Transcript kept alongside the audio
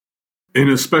In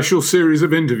a special series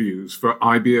of interviews for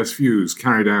IBS Views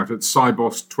carried out at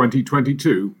Sibos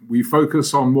 2022, we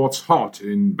focus on what's hot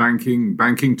in banking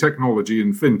technology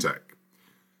and fintech.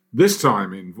 This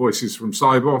time in Voices from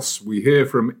Sibos, we hear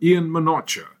from Ian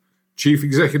Minocha, Chief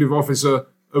Executive Officer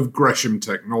of Gresham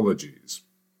Technologies.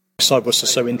 Sibos is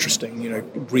so interesting,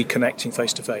 reconnecting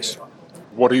face-to-face.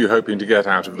 What are you hoping to get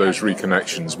out of those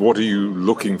reconnections? What are you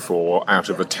looking for out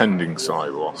of attending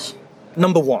Sibos?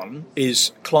 Number one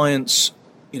is clients,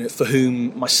 for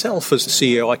whom myself as the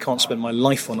CEO, I can't spend my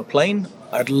life on a plane.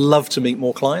 I'd love to meet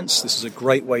more clients. This is a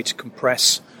great way to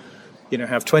compress,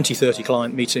 have 20, 30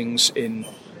 client meetings in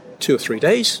 2 or 3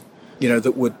 days,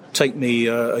 that would take me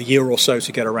a year or so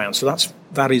to get around. So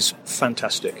that is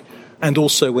fantastic. And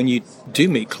also when you do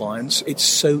meet clients, it's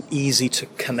so easy to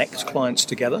connect clients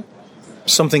together.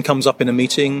 Something comes up in a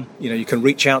meeting, you can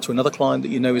reach out to another client that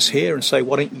you know is here and say,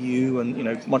 why don't you,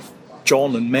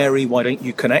 John and Mary, why don't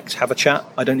you connect, have a chat?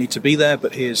 I don't need to be there,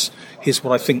 but here's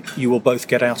what I think you will both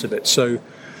get out of it. So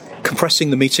compressing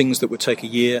the meetings that would take a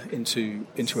year into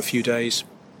a few days.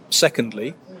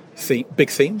 Secondly,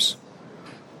 big themes.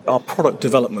 Our product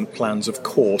development plans, of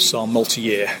course, are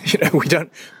multi-year. We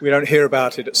don't hear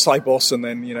about it at Sibos and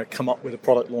then come up with a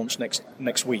product launch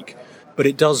next week. But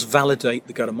it does validate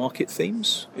the go-to-market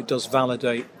themes. It does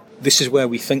validate this is where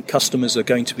we think customers are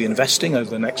going to be investing over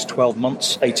the next 12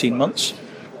 months, 18 months.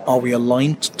 Are we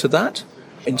aligned to that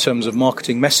in terms of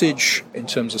marketing message, in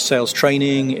terms of sales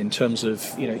training, in terms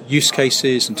of use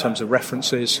cases, in terms of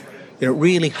references?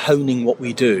 Really honing what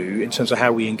we do in terms of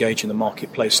how we engage in the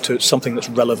marketplace to something that's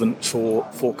relevant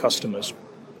for customers.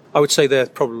 I would say they're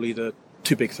probably the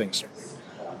two big things.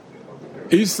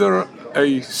 Is there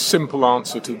a simple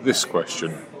answer to this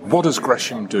question? What does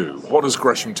Gresham do? What does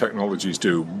Gresham Technologies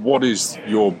do? What is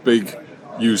your big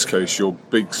use case, your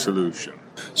big solution?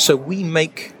 So we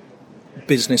make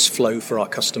business flow for our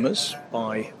customers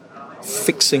by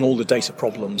fixing all the data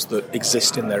problems that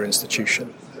exist in their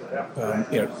institution.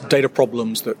 Data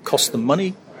problems that cost them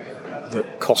money,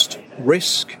 that cost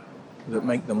risk, that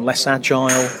make them less agile,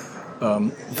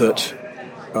 that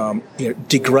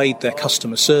degrade their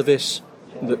customer service,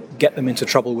 that get them into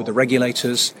trouble with the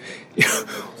regulators.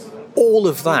 All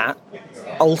of that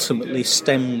ultimately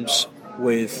stems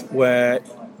with where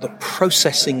the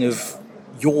processing of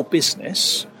your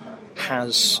business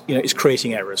is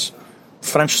creating errors.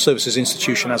 Financial services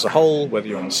institution as a whole, whether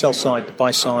you're on the sell side, the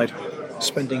buy side,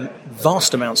 spending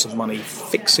vast amounts of money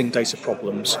fixing data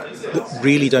problems that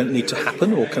really don't need to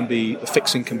happen or the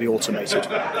fixing can be automated.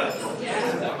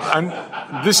 And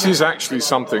this is actually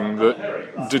something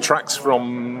that detracts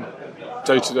from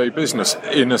day-to-day business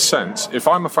in a sense. If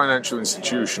I'm a financial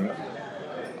institution,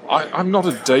 I'm not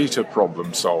a data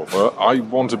problem solver. I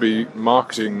want to be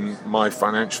marketing my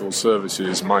financial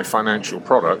services, my financial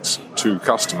products to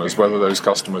customers, whether those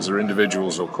customers are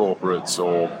individuals or corporates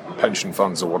or pension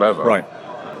funds or whatever. Right.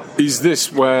 Is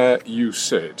this where you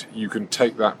sit? You can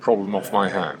take that problem off my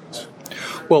hands?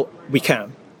 Well, we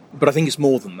can, but I think it's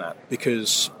more than that,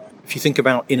 because if you think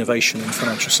about innovation in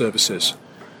financial services,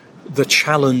 the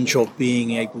challenge of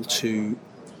being able to,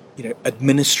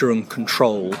 administer and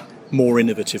control more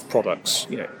innovative products.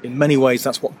 In many ways,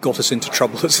 that's what got us into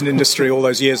trouble as an industry all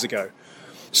those years ago.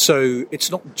 So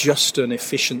it's not just an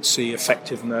efficiency,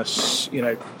 effectiveness,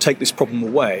 take this problem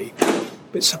away,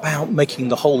 but it's about making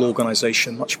the whole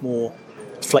organization much more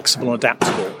flexible and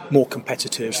adaptable, more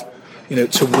competitive,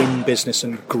 to win business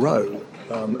and grow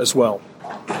as well.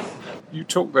 You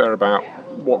talked there about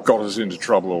what got us into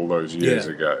trouble all those years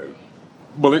ago.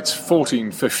 Well, it's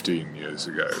 14, 15 years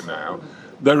ago now.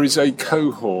 There is a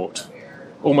cohort,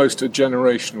 almost a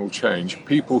generational change,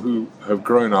 people who have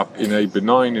grown up in a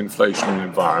benign inflationary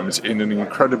environment, in an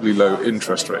incredibly low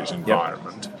interest rate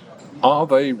environment. Yep. Are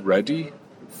they ready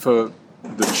for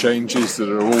the changes that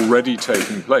are already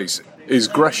taking place? Is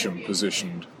Gresham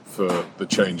positioned for the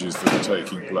changes that are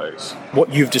taking place?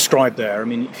 What you've described there,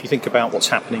 if you think about what's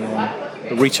happening on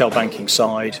the retail banking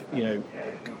side,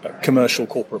 commercial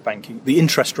corporate banking, the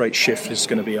interest rate shift is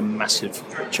going to be a massive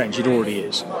change. It already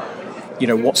is.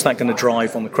 What's that going to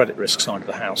drive on the credit risk side of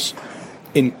the house?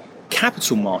 In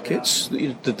capital markets,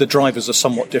 the drivers are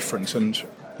somewhat different. And,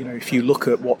 if you look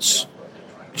at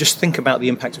just think about the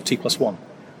impact of T+1.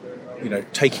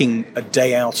 Taking a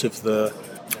day out of the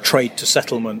trade to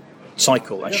settlement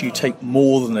cycle, actually you take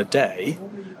more than a day.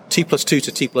 T+2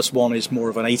 to T+1 is more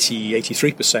of an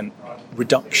 83%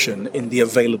 reduction in the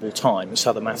available time. That's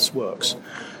how the maths works.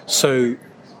 So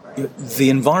the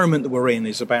environment that we're in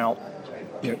is about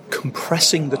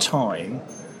compressing the time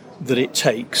that it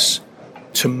takes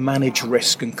to manage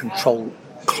risk and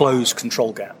close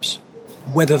control gaps.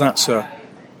 Whether that's a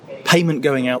payment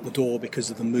going out the door because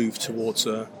of the move towards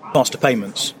faster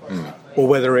payments, or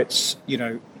whether it's,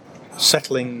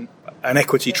 settling an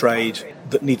equity trade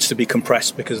that needs to be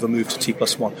compressed because of the move to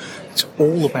T+1. It's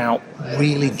all about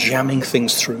really jamming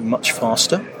things through much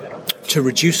faster to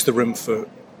reduce the room for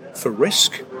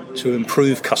risk, to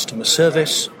improve customer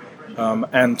service,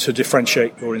 and to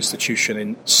differentiate your institution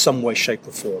in some way, shape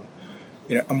or form.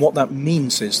 And what that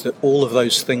means is that all of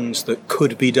those things that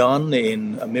could be done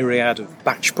in a myriad of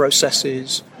batch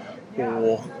processes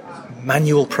or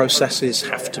manual processes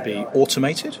have to be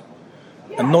automated.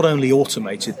 And not only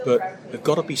automated, but they've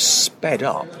got to be sped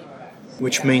up,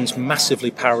 which means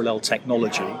massively parallel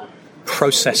technology,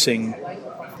 processing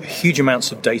huge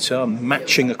amounts of data,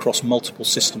 matching across multiple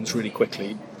systems really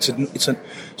quickly.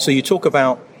 So you talk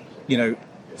about,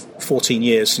 14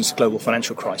 years since the global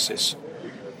financial crisis.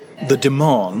 The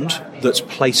demand that's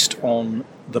placed on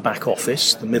the back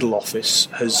office, the middle office,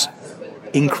 has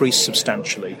increased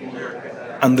substantially.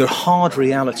 And the hard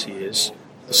reality is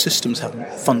the systems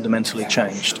haven't fundamentally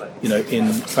changed,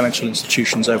 in financial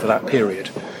institutions over that period.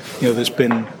 There's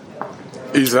been...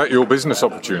 Is that your business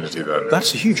opportunity, then?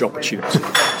 That's a huge opportunity.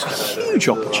 It's a huge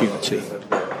opportunity.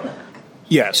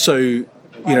 Yeah, so,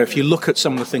 if you look at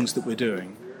some of the things that we're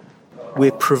doing,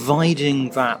 we're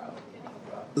providing that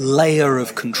layer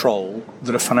of control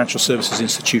that a financial services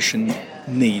institution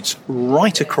needs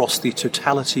right across the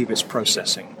totality of its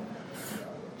processing.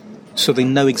 So they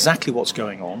know exactly what's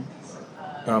going on,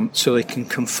 so they can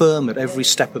confirm at every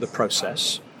step of the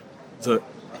process that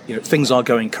things are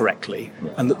going correctly,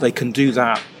 and that they can do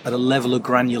that at a level of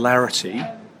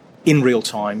granularity in real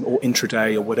time or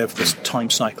intraday or whatever the time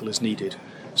cycle is needed,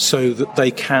 so that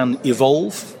they can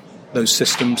evolve those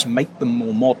systems, make them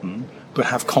more modern, but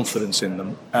have confidence in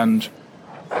them. And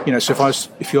so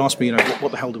if you ask me,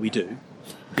 what the hell do we do?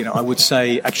 I would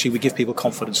say actually we give people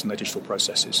confidence in their digital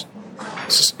processes.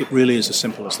 It really is as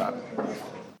simple as that.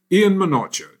 Ian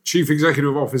Minocha, Chief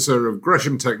Executive Officer of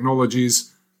Gresham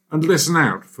Technologies, and listen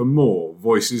out for more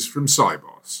Voices from Sibos.